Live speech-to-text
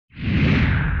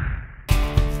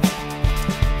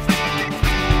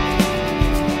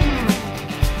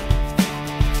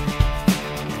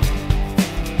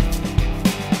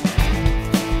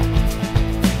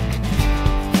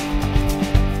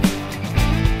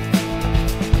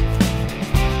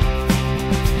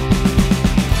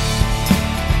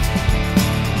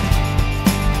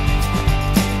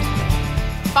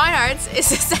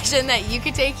Crafts is a session that you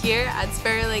could take here at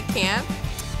Sparrow Lake Camp.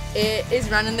 It is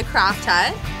run in the craft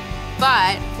hut,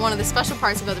 but one of the special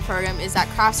parts about the program is that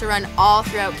crafts are run all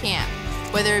throughout camp,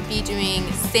 whether it be doing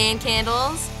sand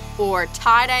candles or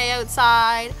tie-dye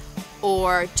outside,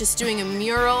 or just doing a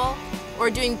mural, or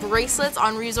doing bracelets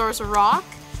on resource rock.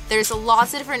 There's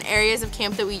lots of different areas of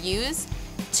camp that we use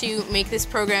to make this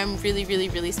program really, really,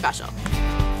 really special.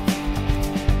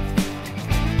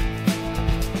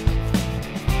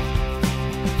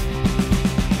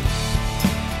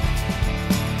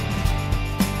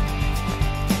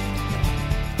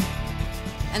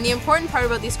 And the important part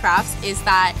about these crafts is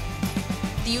that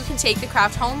you can take the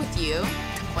craft home with you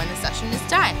when the session is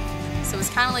done. So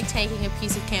it's kind of like taking a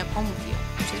piece of camp home with you,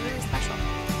 which is really special.